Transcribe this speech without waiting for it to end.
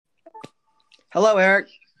Hello, Eric.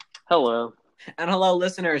 Hello. And hello,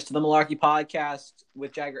 listeners to the Malarkey Podcast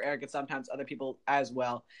with Jagger, Eric, and sometimes other people as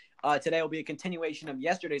well. Today will be a continuation of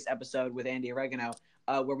yesterday's episode with Andy Oregano,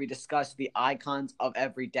 where we discussed the icons of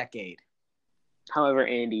every decade. However,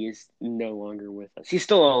 Andy is no longer with us. He's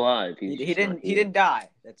still alive. He didn't die.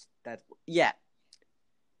 That's yet.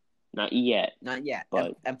 Not yet. Not yet.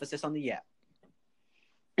 But Emphasis on the yet.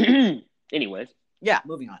 Anyways. Yeah,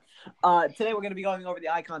 moving on. Today we're going to be going over the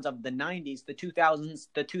icons of the 90s, the 2000s,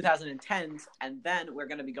 the 2010s, and then we're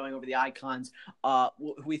going to be going over the icons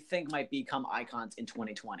who we think might become icons in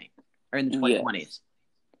 2020 or in the 2020s.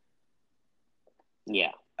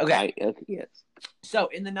 Yeah. Okay. Yes. So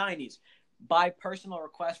in the 90s, by personal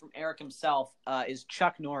request from Eric himself, is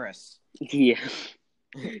Chuck Norris. Yeah.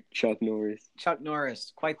 Chuck Norris. Chuck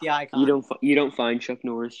Norris, quite the icon. You don't find Chuck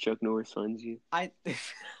Norris. Chuck Norris finds you.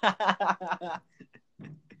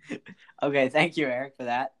 Okay, thank you, Eric, for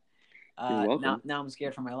that. You're welcome. Now I'm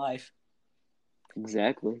scared for my life.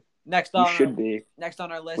 Exactly. Next on you should be. Next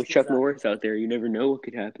on our list with Chuck Norris out there, you never know what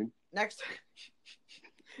could happen. Next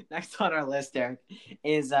on our list, Eric,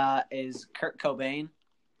 is Kurt Cobain.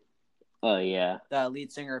 Oh yeah. The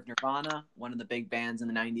lead singer of Nirvana, one of the big bands in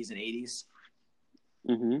the 90s and 80s.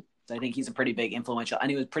 Mm-hmm. So I think he's a pretty big influential, and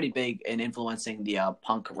he was pretty big in influencing the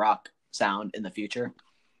punk rock sound in the future.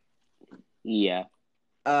 Yeah.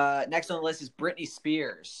 Next on the list is Britney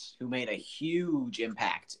Spears, who made a huge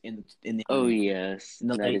impact in the. Oh yes,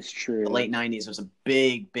 that is true. The late 90s was a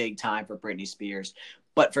big time for Britney Spears,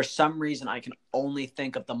 but for some reason I can only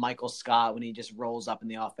think of the Michael Scott when he just rolls up in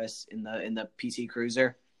the office in the PT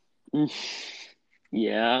Cruiser.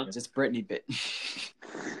 Yeah, it's just Britney bit.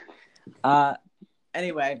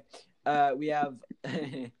 Anyway, we have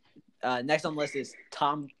next on the list is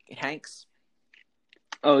Tom Hanks.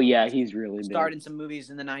 Oh yeah, he's really starred big. in some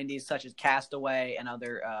movies in the 90s, such as Castaway and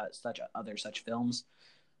other such films.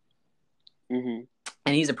 Mm-hmm.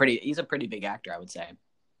 And he's a pretty big actor, I would say.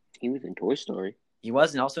 He was in Toy Story. He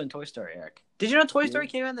was, and also in Toy Story, Eric. Did you know Toy Story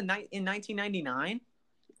came out in 1999?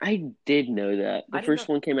 I did know that. The first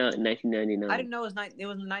one came out in 1999. I didn't know it was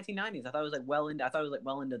in the 1990s. I thought it was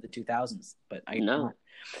well into the 2000s, but no.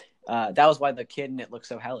 That was why the kid in it looked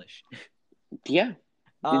so hellish. Yeah.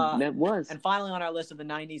 That was. And finally on our list of the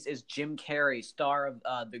 90s is Jim Carrey, star of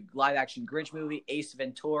the live-action Grinch movie, Ace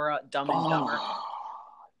Ventura, Dumb and Dumber.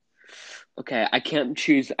 Okay, I can't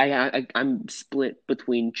choose. I'm split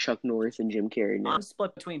between Chuck Norris and Jim Carrey now. I'm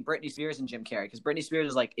split between Britney Spears and Jim Carrey, because Britney Spears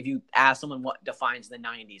is like, if you ask someone what defines the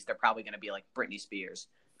 90s, they're probably going to be like Britney Spears.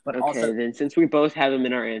 But okay, also, then since we both have him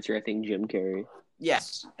in our answer, I think Jim Carrey.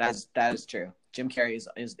 Yes, that is true. Jim Carrey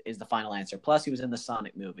is the final answer. Plus, he was in the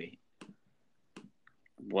Sonic movie.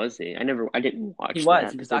 Was he? I didn't watch. He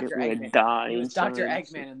was. He was Dr. Eggman. He was Dr.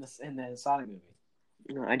 Eggman in the Sonic movie.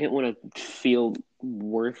 No, I didn't want to feel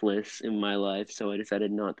worthless in my life, so I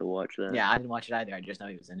decided not to watch that. Yeah, I didn't watch it either. I just know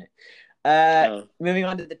he was in it. Moving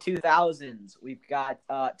on to the 2000s, we've got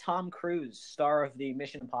Tom Cruise, star of the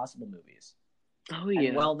Mission Impossible movies. Oh yeah,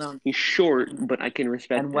 and well-known. He's short, but I can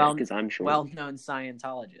respect that because I'm short. Well-known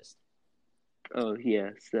Scientologist. Oh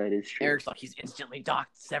yes, that is true. Eric's like, he's instantly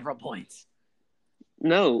docked several points.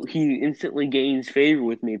 No, he instantly gains favor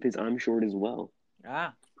with me because I'm short as well.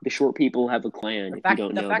 Ah. The short people have a clan. If you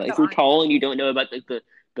don't know that, if you're tall and you don't know about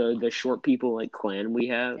the short people like clan we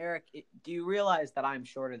have. Eric, do you realize that I'm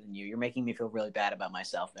shorter than you? You're making me feel really bad about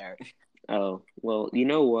myself, Eric. Oh, well, you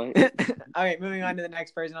know what? All right, moving on to the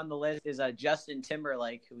next person on the list is Justin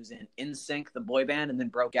Timberlake, who's in NSYNC, the boy band, and then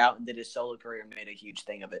broke out and did his solo career and made a huge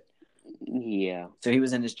thing of it. Yeah. So he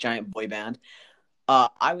was in his giant boy band.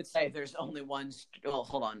 I would say there's only one. Well,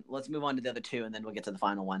 hold on. Let's move on to the other two, and then we'll get to the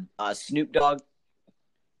final one. Snoop Dogg.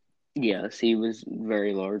 Yes, he was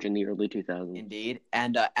very large in the early 2000s. Indeed.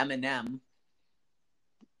 And Eminem.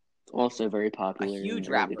 Also very popular. A huge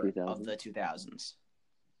rapper of the 2000s.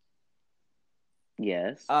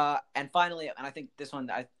 Yes. And finally, and I think this one,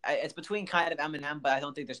 it's between kind of Eminem, but I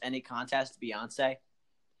don't think there's any contest. Beyonce.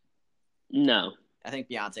 No. I think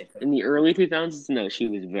Beyonce. In the early 2000s, no, she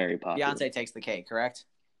was very popular. Beyonce takes the cake, correct?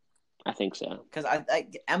 I think so. Because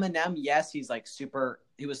Eminem, yes, he's like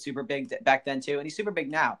he was super big back then too, and he's super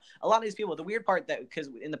big now. A lot of these people, the weird part that, because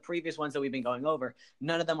in the previous ones that we've been going over,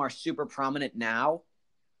 none of them are super prominent now.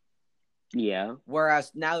 Yeah.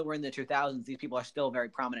 Whereas now that we're in the 2000s, these people are still very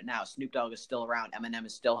prominent now. Snoop Dogg is still around. Eminem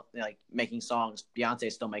is still like making songs. Beyonce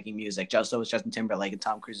is still making music. So is Justin Timberlake, and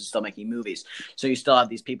Tom Cruise is still making movies. So you still have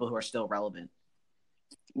these people who are still relevant.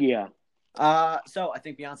 Yeah. So I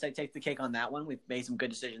think Beyonce takes the cake on that one. We've made some good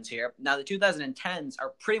decisions here. Now the 2010s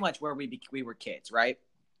are pretty much where we were kids, right?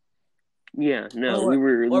 Yeah, no, we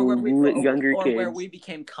were younger or kids. where we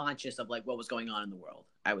became conscious of like what was going on in the world,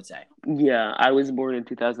 I would say. Yeah, I was born in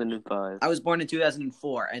 2005. I was born in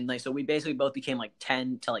 2004, and like so we basically both became like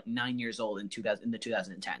 10 to like 9 years old in the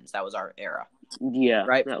 2010s. That was our era. Yeah,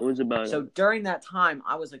 right. That was about so it. During that time,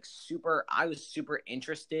 I was super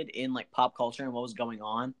interested in like pop culture and what was going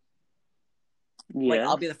on. Yeah. Like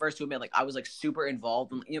I'll be the first to admit, like I was like super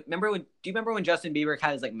involved. Do you remember when Justin Bieber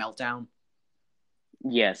had his like meltdown?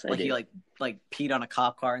 Yes, I do. He like peed on a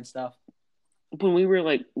cop car and stuff. When we were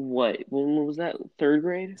like, what? When was that? 3rd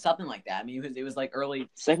grade? Something like that. I mean, it was like early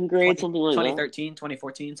 2nd grade, something like 2013,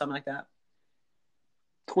 2014, something like that.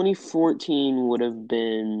 2014 would have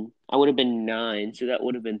been, I would have been 9, so that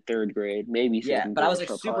would have been 3rd grade, maybe 2nd grade. But I was like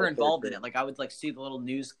super involved in it. Like I would like see the little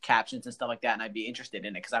news captions and stuff like that, and I'd be interested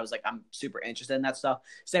in it because I was like, I'm super interested in that stuff.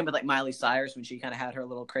 Same with like Miley Cyrus when she kind of had her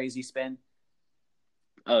little crazy spin.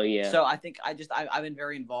 Oh yeah. So I think I've been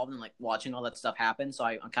very involved in like watching all that stuff happen. So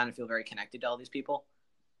I kind of feel very connected to all these people.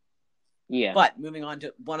 Yeah. But moving on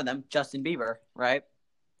to one of them, Justin Bieber, right?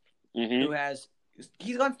 Mm-hmm.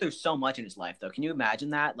 He's gone through so much in his life, though. Can you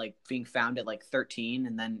imagine that? Like being found at like 13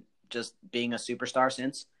 and then just being a superstar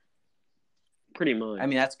since? Pretty much. I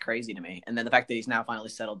mean, that's crazy to me. And then the fact that he's now finally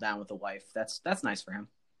settled down with a wife, that's nice for him.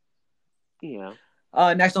 Yeah.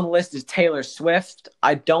 Next on the list is Taylor Swift.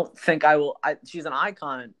 I don't think I will. She's an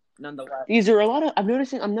icon, nonetheless. These are a lot of. I'm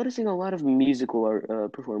noticing a lot of musical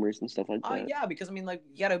performers and stuff like that. Yeah, because I mean, like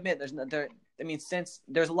you got to admit, since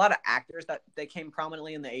there's a lot of actors that they came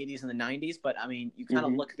prominently in the 80s and the 90s, but I mean, you kind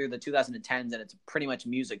of look through the 2010s and it's pretty much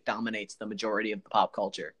music dominates the majority of the pop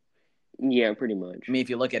culture. Yeah, pretty much. I mean, if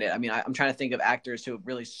you look at it, I mean, I'm trying to think of actors who have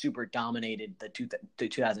really super dominated the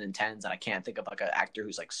 2010s, and I can't think of like an actor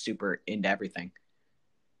who's like super into everything.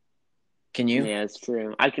 Can you? Yeah, it's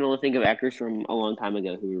true. I can only think of actors from a long time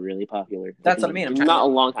ago who were really popular. That's what I mean. Not a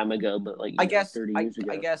long time ago, but like I guess 30 years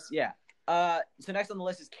ago. I guess, yeah. So next on the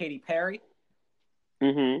list is Katy Perry.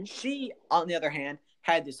 Mm-hmm. She, on the other hand,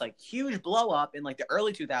 had this like huge blow up in like the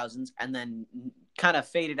early 2000s and then kind of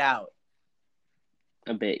faded out.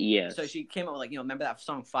 A bit, yes. So she came up with like, remember that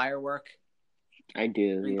song Firework? I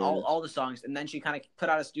do. Yeah. All the songs, and then she kind of put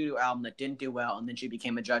out a studio album that didn't do well, and then she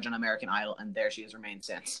became a judge on American Idol, and there she has remained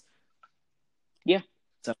since. Yeah,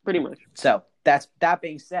 so pretty much. So that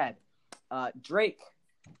being said, Drake.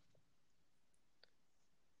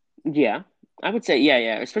 Yeah, I would say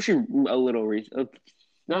yeah, especially a little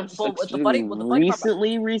not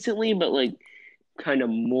recently, but like kind of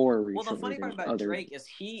more recently. Well, the funny part about Drake is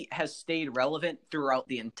he has stayed relevant throughout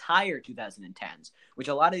the entire 2010s, which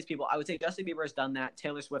a lot of these people, I would say Justin Bieber has done that,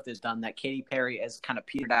 Taylor Swift has done that, Katy Perry has kind of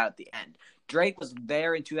petered out at the end. Drake was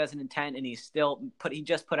there in 2010, and he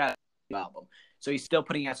just put out a new album. So he's still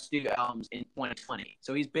putting out studio albums in 2020.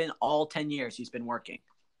 So he's been all 10 years he's been working.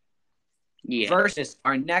 Yeah. Versus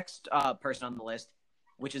our next person on the list,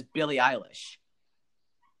 which is Billie Eilish.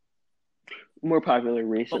 More popular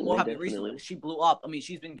recently. She blew up. I mean,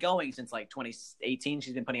 she's been going since like 2018.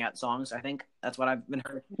 She's been putting out songs, I think. That's what I've been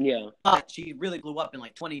heard. Yeah. But she really blew up in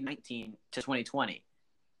like 2019 to 2020.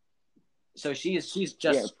 So she's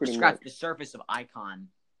just scratched the surface of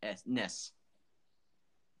icon-ness.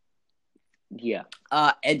 Yeah.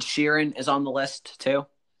 Ed Sheeran is on the list too.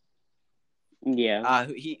 Yeah.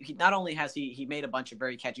 He not only has he made a bunch of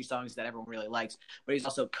very catchy songs that everyone really likes, but he's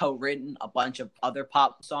also co-written a bunch of other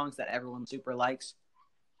pop songs that everyone super likes.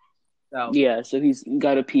 So he's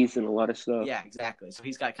got a piece in a lot of stuff. Yeah, exactly. So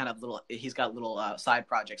he's got little side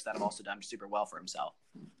projects that have also done super well for himself.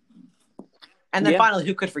 And then finally,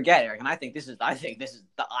 who could forget Eric? And I think this is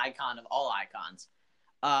the icon of all icons,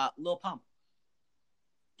 Lil Pump.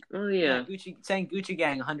 Oh yeah, saying Gucci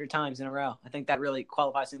Gang 100 times in a row. I think that really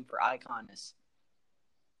qualifies him for iconness.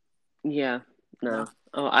 Yeah, no.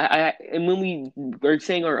 Oh, and when we are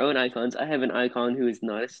saying our own icons, I have an icon who is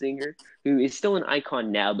not a singer, who is still an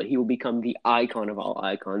icon now, but he will become the icon of all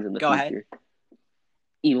icons in the future. Ahead.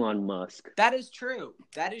 Elon Musk. That is true.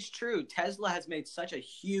 Tesla has made such a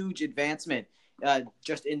huge advancement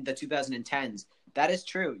just in the 2010s. That is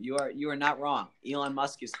true. You are not wrong. Elon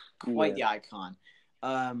Musk is quite the icon.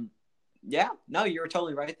 No, you're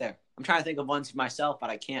totally right there. I'm trying to think of ones myself, but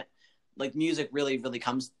I can't. Like music really, really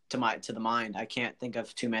comes to the mind. I can't think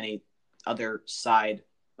of too many other side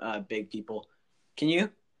big people. Can you?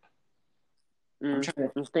 I'm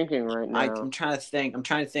thinking right now. I'm trying to think.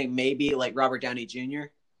 Maybe like Robert Downey Jr.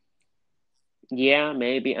 Yeah,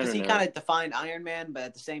 maybe. Because he kind of defined Iron Man, but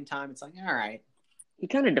at the same time, it's like all right. He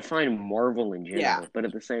kind of defined Marvel in general, but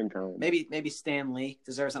at the same time, maybe Stan Lee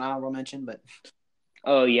deserves an honorable mention, but.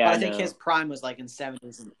 Oh yeah, but I think his prime was like in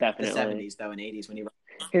 70s, and definitely. the 70s though, and 80s when he.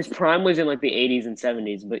 His prime was in like the 80s and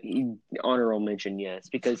 70s, but honorable mention, yes,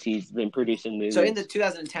 because he's been producing movies. So in the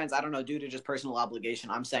 2010s, I don't know, due to just personal obligation,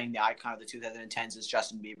 I'm saying the icon of the 2010s is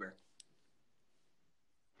Justin Bieber.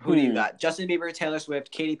 Who do you got? Justin Bieber, Taylor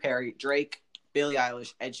Swift, Katy Perry, Drake, Billie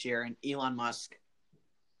Eilish, Ed Sheeran, Elon Musk.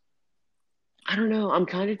 I don't know. I'm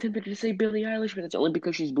kind of tempted to say Billie Eilish, but it's only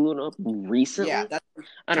because she's blown up recently. Yeah, that's what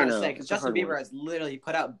I don't I'm know. trying to say, because Justin Bieber has literally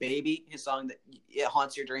put out "Baby," his song that it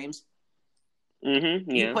haunts your dreams. Mm-hmm.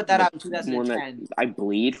 Yeah. He put that out in 2010. I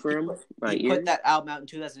bleed for him. He put that album out in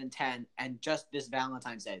 2010, and just this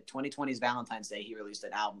Valentine's Day, 2020's Valentine's Day, he released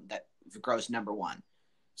an album that grossed #1.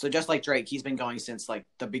 So just like Drake, he's been going since like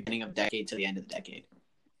the beginning of the decade to the end of the decade.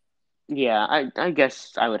 Yeah, I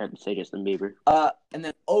guess I would have to say Justin Bieber. And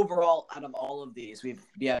then overall, out of all of these, we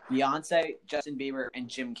have Beyonce, Justin Bieber, and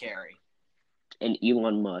Jim Carrey. And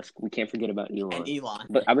Elon Musk. We can't forget about Elon. And Elon.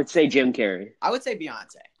 But I would say Jim Carrey. I would say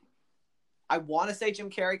Beyonce. I want to say Jim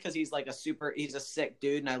Carrey because he's like he's a sick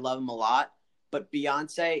dude and I love him a lot. But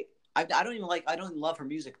Beyonce, I don't even love her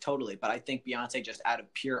music totally, but I think Beyonce, just out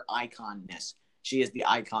of pure iconness, she is the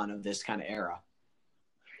icon of this kind of era.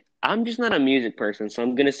 I'm just not a music person, so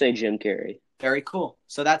I'm gonna say Jim Carrey. Very cool.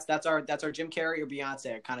 So that's our Jim Carrey or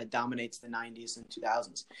Beyonce. It kind of dominates the 90s and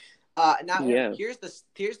 2000s.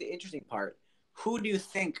 Here's the interesting part. Who do you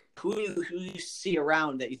see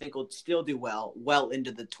around that you think will still do well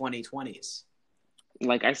into the 2020s?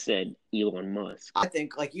 Like I said, Elon Musk. I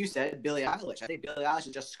think, like you said, Billie Eilish. I think Billie Eilish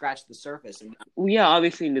has just scratched the surface. Well, yeah,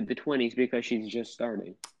 obviously into the 20s because she's just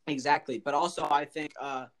starting. Exactly, but also I think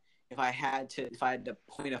if I had to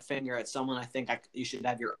point a finger at someone, I think you should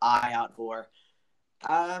have your eye out for.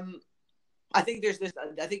 I think there's this.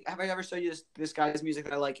 I think, have I ever showed you this guy's music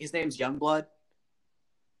that I like? His name's Youngblood.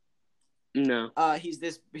 No. He's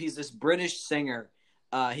this British singer.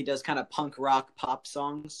 He does kind of punk rock pop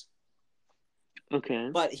songs. Okay.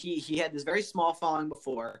 But he had this very small following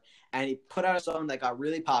before, and he put out a song that got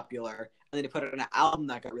really popular, and then he put out an album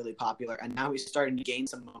that got really popular, and now he's starting to gain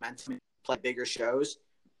some momentum and play bigger shows.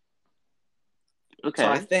 Okay. So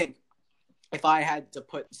I think if I had to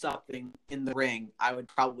put something in the ring, I would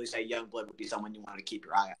probably say Youngblood would be someone you want to keep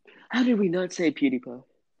your eye on. How did we not say PewDiePie?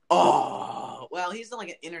 Oh, well, he's like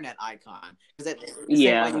an internet icon. That's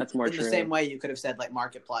more true. In the same way you could have said like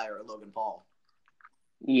Markiplier or Logan Paul.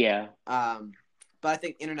 Yeah. But I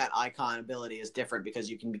think internet icon ability is different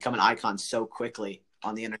because you can become an icon so quickly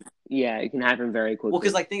on the internet. Yeah, it can happen very quickly. Well,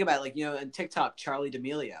 because like think about it, in TikTok, Charlie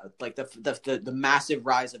D'Amelio, like the massive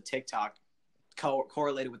rise of TikTok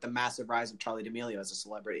correlated with the massive rise of Charlie D'Amelio as a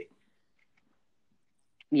celebrity.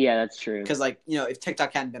 Yeah, that's true. Because if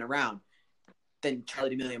TikTok hadn't been around, then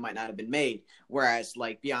Charlie D'Amelio might not have been made. Whereas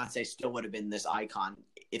like Beyonce still would have been this icon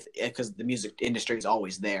because the music industry is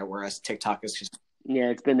always there. Whereas TikTok is just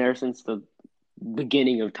it's been there since the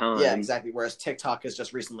beginning of time. Yeah, exactly. Whereas TikTok has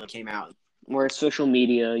just recently came out. Whereas social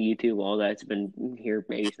media, YouTube, all that's been here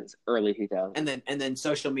maybe since early 2000s. And then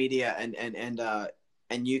social media and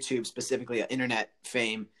YouTube, specifically internet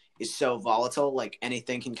fame, is so volatile. Like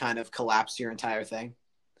anything can kind of collapse your entire thing.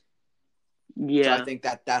 Yeah, so I think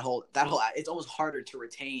that whole it's almost harder to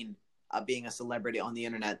retain being a celebrity on the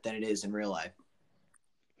internet than it is in real life.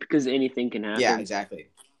 Because anything can happen. Yeah, exactly.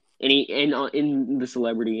 In the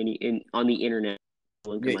celebrity, on the internet,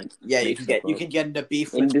 you can get into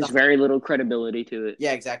beef with and there's very little credibility to it.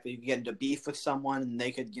 Yeah, exactly. You can get into beef with someone, and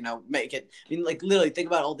they could make it. I mean, like literally, think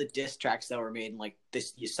about all the diss tracks that were made in like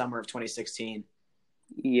this summer of 2016.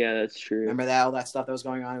 Yeah, that's true. Remember all that stuff that was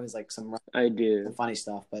going on? It was like some funny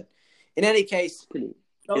stuff, but. In any case,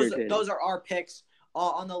 those are our picks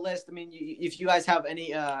on the list. I mean, if you guys have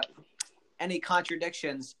any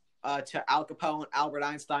contradictions to Al Capone, Albert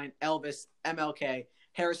Einstein, Elvis, MLK,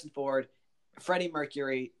 Harrison Ford, Freddie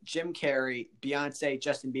Mercury, Jim Carrey, Beyonce,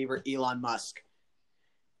 Justin Bieber, Elon Musk,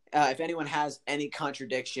 if anyone has any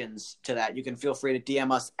contradictions to that, you can feel free to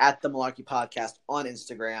DM us at the Malarkey Podcast on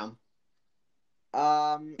Instagram.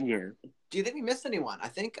 Yeah. Do you think we missed anyone? I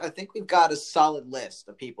think we've got a solid list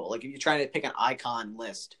of people. Like if you're trying to pick an icon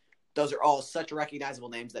list, those are all such recognizable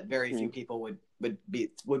names that very few people would be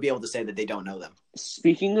able to say that they don't know them.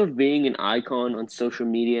 Speaking of being an icon on social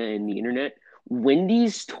media and the internet,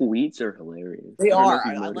 Wendy's tweets are hilarious. They are.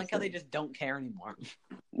 I like how they just don't care anymore.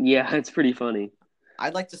 Yeah, it's pretty funny.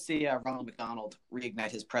 I'd like to see Ronald McDonald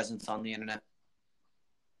reignite his presence on the internet.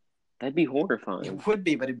 That'd be horrifying. It would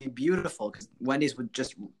be, but it'd be beautiful because Wendy's would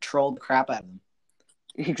just troll the crap out of them.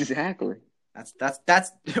 Exactly.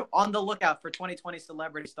 That's on the lookout for 2020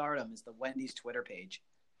 celebrity stardom is the Wendy's Twitter page.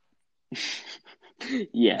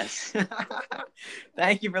 Yes.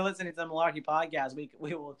 Thank you for listening to the Malarkey Podcast. We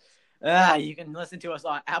will. You can listen to us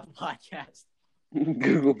on Apple Podcasts,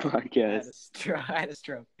 Google I had Podcast. I had a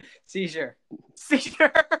stroke. Seizure.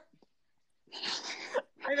 Seizure.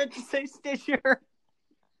 I meant to say Stitcher.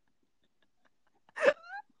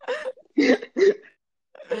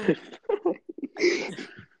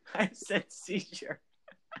 I said seizure.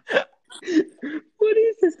 What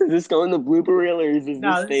is this? Does this go in the blooper reel or does this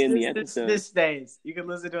No, stay in the episode? this stays. You can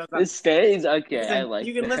listen to us. This stays? Okay, I like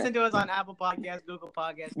You can that. listen to us on Apple Podcasts, Google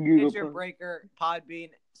Podcasts, Google Stitcher, Breaker, Podbean,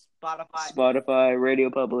 Spotify, Spotify, Radio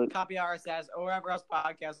Public. Copy RSS, or wherever else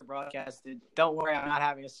podcasts are broadcasted. Don't worry, I'm not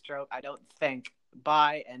having a stroke. I don't think.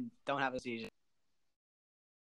 Bye, and don't have a seizure.